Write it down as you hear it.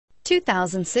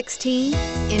2016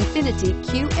 Infiniti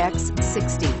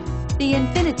QX60. The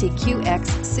Infiniti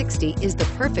QX60 is the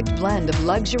perfect blend of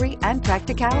luxury and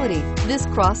practicality. This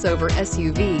crossover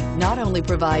SUV not only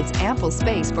provides ample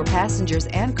space for passengers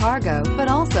and cargo, but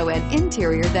also an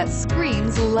interior that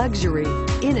screams luxury.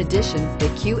 In addition, the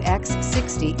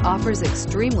QX60 offers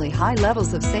extremely high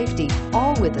levels of safety,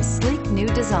 all with a sleek new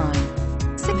design.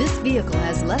 This vehicle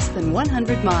has less than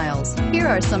 100 miles. Here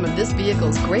are some of this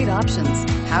vehicle's great options: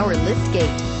 power lift gate,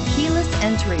 keyless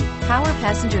entry, power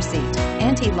passenger seat,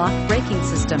 anti-lock braking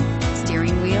system,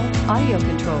 steering wheel audio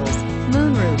controls,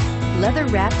 moonroof,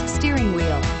 leather-wrapped steering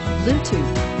wheel,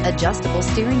 Bluetooth, adjustable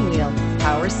steering wheel,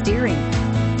 power steering.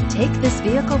 Take this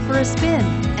vehicle for a spin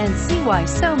and see why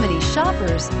so many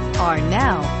shoppers are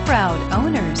now proud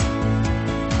owners.